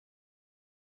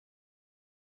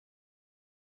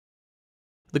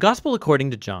The Gospel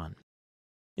according to John.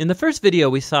 In the first video,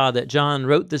 we saw that John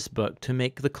wrote this book to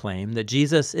make the claim that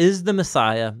Jesus is the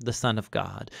Messiah, the Son of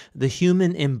God, the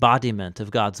human embodiment of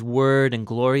God's word and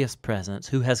glorious presence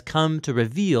who has come to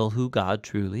reveal who God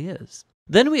truly is.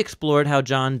 Then we explored how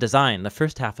John designed the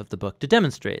first half of the book to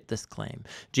demonstrate this claim.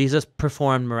 Jesus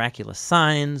performed miraculous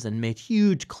signs and made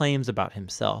huge claims about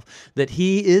himself, that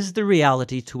he is the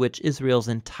reality to which Israel's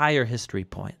entire history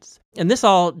points. And this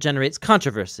all generates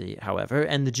controversy, however,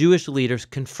 and the Jewish leaders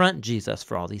confront Jesus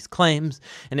for all these claims,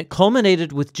 and it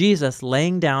culminated with Jesus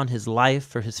laying down his life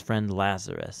for his friend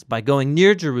Lazarus. By going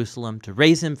near Jerusalem to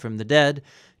raise him from the dead,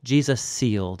 Jesus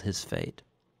sealed his fate.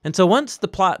 And so once the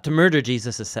plot to murder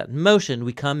Jesus is set in motion,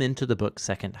 we come into the book's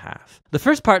second half. The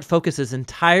first part focuses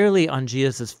entirely on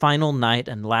Jesus' final night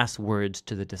and last words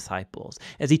to the disciples,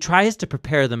 as he tries to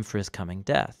prepare them for his coming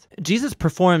death. Jesus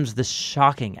performs this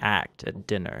shocking act at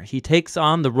dinner. He takes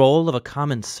on the role of a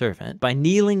common servant by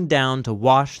kneeling down to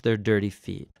wash their dirty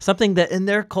feet, something that in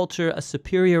their culture a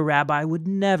superior rabbi would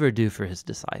never do for his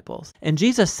disciples. And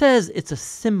Jesus says it's a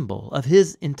symbol of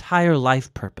his entire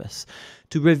life purpose,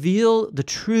 to reveal the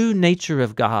true nature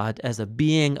of God as a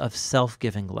being of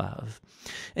self-giving love.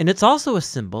 And it's also a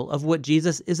symbol of what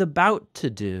Jesus is about to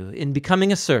do in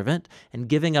becoming a servant and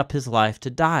giving up his life to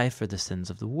die for the sins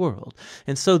of the world.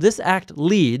 And so this act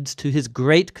leads to his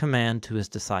great command to his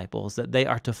disciples that they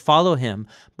are to follow him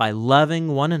by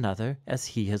loving one another as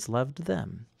he has loved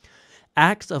them.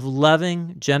 Acts of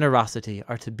loving generosity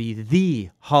are to be the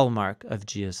hallmark of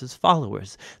Jesus'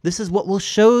 followers. This is what will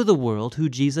show the world who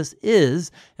Jesus is,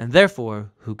 and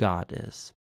therefore who God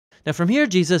is. Now from here,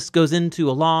 Jesus goes into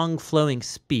a long, flowing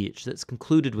speech that's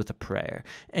concluded with a prayer,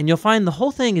 and you'll find the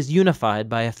whole thing is unified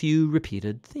by a few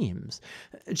repeated themes.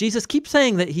 Jesus keeps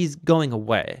saying that he's going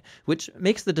away, which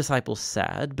makes the disciples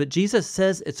sad, but Jesus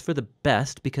says it's for the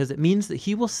best because it means that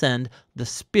he will send the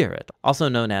Spirit, also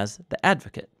known as the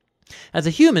Advocate. As a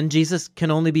human, Jesus can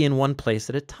only be in one place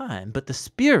at a time, but the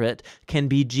Spirit can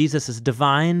be Jesus'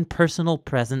 divine personal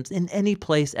presence in any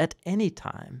place at any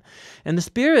time. And the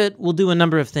Spirit will do a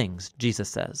number of things, Jesus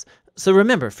says. So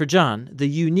remember, for John, the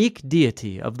unique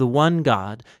deity of the one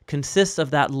God consists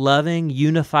of that loving,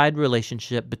 unified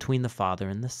relationship between the Father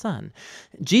and the Son.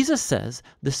 Jesus says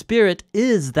the Spirit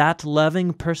is that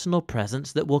loving personal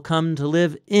presence that will come to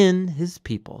live in his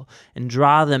people and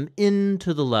draw them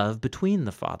into the love between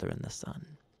the Father and the Son.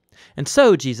 And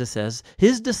so, Jesus says,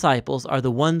 his disciples are the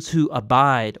ones who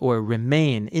abide or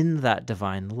remain in that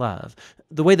divine love,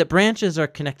 the way that branches are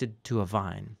connected to a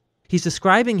vine. He's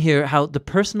describing here how the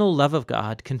personal love of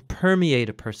God can permeate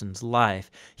a person's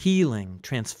life, healing,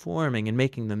 transforming, and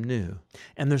making them new.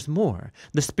 And there's more.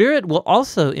 The Spirit will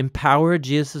also empower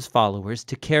Jesus' followers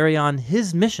to carry on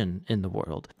his mission in the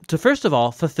world, to first of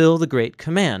all fulfill the great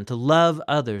command to love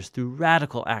others through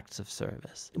radical acts of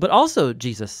service. But also,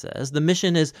 Jesus says, the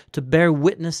mission is to bear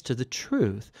witness to the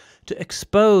truth, to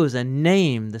expose and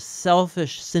name the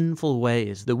selfish, sinful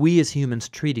ways that we as humans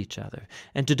treat each other,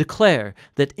 and to declare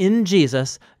that in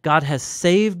Jesus, God has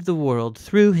saved the world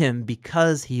through him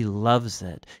because he loves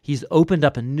it. He's opened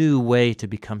up a new way to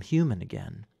become human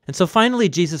again. And so finally,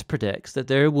 Jesus predicts that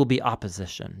there will be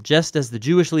opposition. Just as the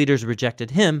Jewish leaders rejected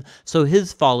him, so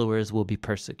his followers will be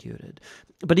persecuted.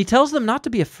 But he tells them not to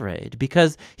be afraid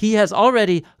because he has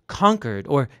already conquered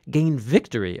or gained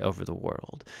victory over the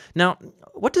world. Now,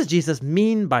 what does Jesus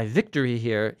mean by victory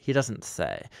here? He doesn't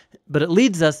say. But it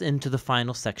leads us into the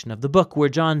final section of the book where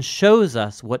John shows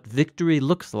us what victory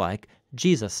looks like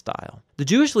Jesus style. The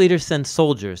Jewish leaders send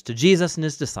soldiers to Jesus and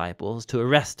his disciples to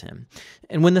arrest him.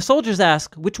 And when the soldiers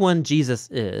ask which one Jesus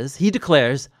is, he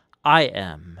declares, "I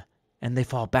am," and they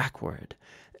fall backward.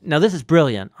 Now this is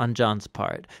brilliant on John's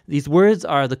part. These words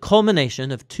are the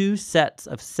culmination of 2 sets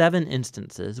of 7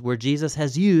 instances where Jesus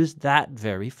has used that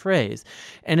very phrase.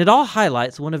 And it all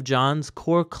highlights one of John's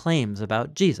core claims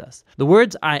about Jesus. The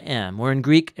words I am, or in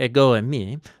Greek ego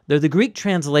eimi, they're the Greek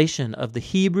translation of the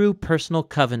Hebrew personal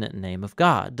covenant name of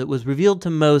God that was revealed to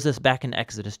Moses back in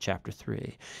Exodus chapter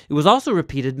 3. It was also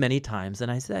repeated many times in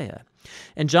Isaiah.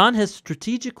 And John has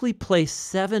strategically placed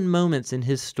 7 moments in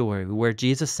his story where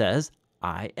Jesus says,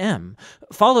 I am,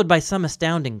 followed by some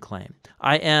astounding claim.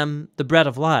 I am the bread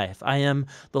of life. I am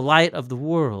the light of the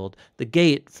world, the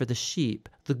gate for the sheep,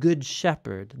 the good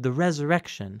shepherd, the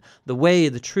resurrection, the way,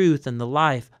 the truth, and the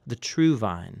life, the true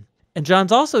vine. And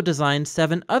John's also designed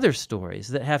 7 other stories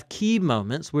that have key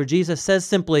moments where Jesus says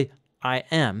simply, I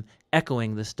am,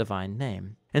 echoing this divine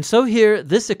name. And so here,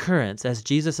 this occurrence as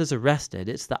Jesus is arrested,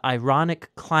 it's the ironic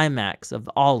climax of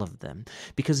all of them,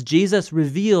 because Jesus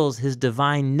reveals his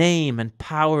divine name and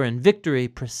power and victory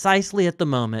precisely at the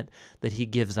moment that he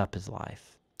gives up his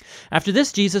life. After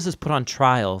this, Jesus is put on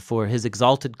trial for his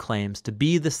exalted claims to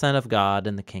be the Son of God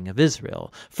and the King of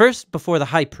Israel, first before the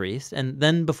high priest and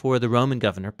then before the Roman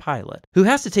governor Pilate, who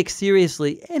has to take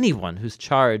seriously anyone who's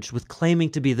charged with claiming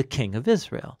to be the King of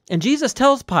Israel. And Jesus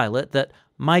tells Pilate that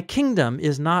my kingdom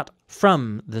is not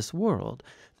from this world,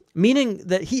 meaning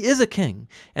that he is a king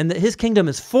and that his kingdom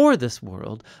is for this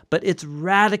world, but it's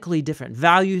radically different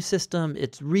value system,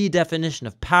 its redefinition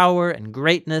of power and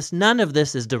greatness. None of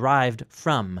this is derived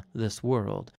from this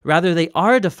world. Rather, they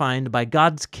are defined by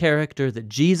God's character that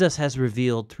Jesus has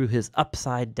revealed through his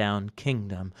upside-down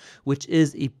kingdom, which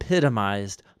is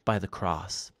epitomized by the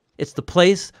cross. It's the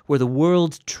place where the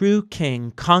world's true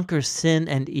king conquers sin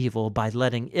and evil by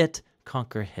letting it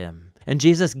conquer him. And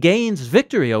Jesus gains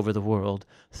victory over the world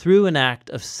through an act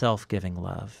of self-giving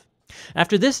love.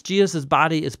 After this, Jesus'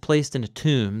 body is placed in a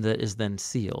tomb that is then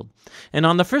sealed. And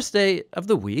on the first day of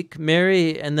the week,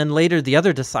 Mary and then later the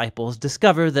other disciples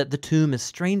discover that the tomb is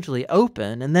strangely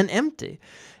open and then empty.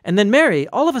 And then Mary,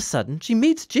 all of a sudden, she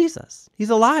meets Jesus. He's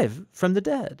alive from the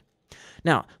dead.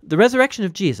 Now, the resurrection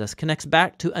of Jesus connects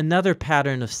back to another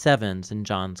pattern of sevens in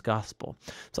John's gospel.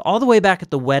 So all the way back at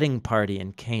the wedding party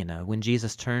in Cana, when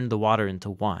Jesus turned the water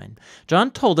into wine, John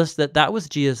told us that that was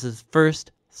Jesus' first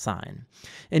sign.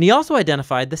 And he also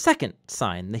identified the second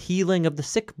sign, the healing of the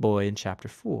sick boy in chapter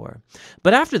 4.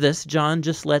 But after this, John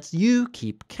just lets you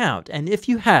keep count. And if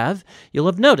you have, you'll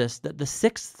have noticed that the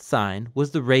sixth sign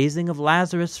was the raising of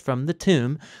Lazarus from the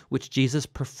tomb, which Jesus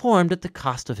performed at the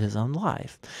cost of his own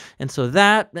life. And so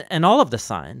that, and all of the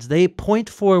signs, they point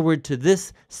forward to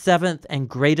this seventh and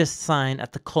greatest sign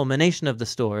at the culmination of the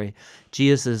story,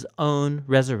 Jesus' own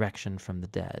resurrection from the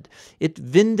dead. It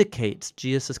vindicates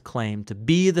Jesus' claim to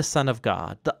be the Son of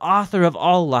God, the author of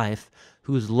all life,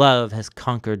 whose love has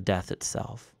conquered death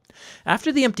itself.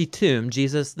 After the empty tomb,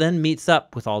 Jesus then meets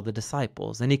up with all the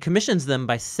disciples, and he commissions them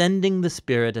by sending the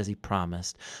Spirit as he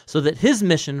promised, so that his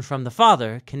mission from the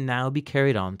Father can now be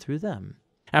carried on through them.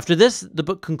 After this, the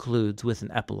book concludes with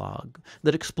an epilogue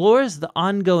that explores the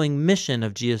ongoing mission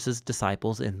of Jesus'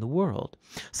 disciples in the world.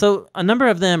 So a number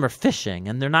of them are fishing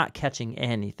and they're not catching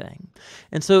anything.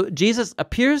 And so Jesus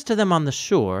appears to them on the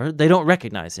shore. They don't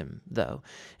recognize him, though.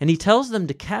 And he tells them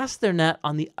to cast their net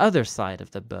on the other side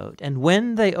of the boat. And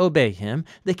when they obey him,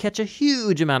 they catch a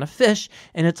huge amount of fish,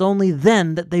 and it's only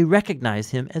then that they recognize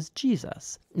him as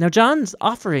Jesus. Now, John's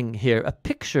offering here a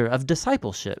picture of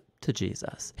discipleship to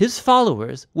Jesus. His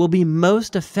followers will be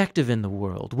most effective in the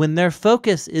world when their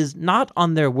focus is not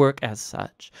on their work as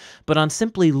such, but on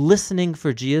simply listening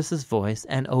for Jesus' voice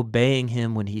and obeying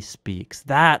him when he speaks.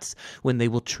 That's when they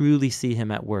will truly see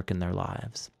him at work in their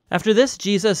lives. After this,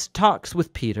 Jesus talks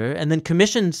with Peter and then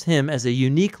commissions him as a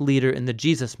unique leader in the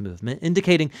Jesus movement,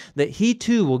 indicating that he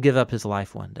too will give up his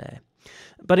life one day.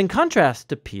 But in contrast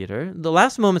to Peter, the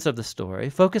last moments of the story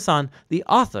focus on the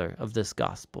author of this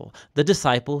gospel, the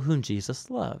disciple whom Jesus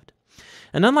loved.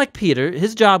 And unlike Peter,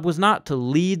 his job was not to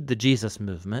lead the Jesus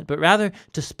movement, but rather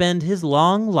to spend his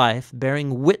long life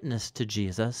bearing witness to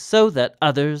Jesus so that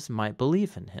others might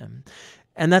believe in him.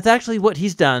 And that's actually what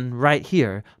he's done right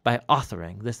here by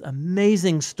authoring this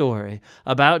amazing story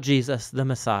about Jesus, the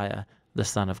Messiah, the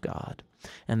Son of God.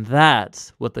 And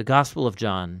that's what the Gospel of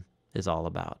John is all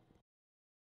about.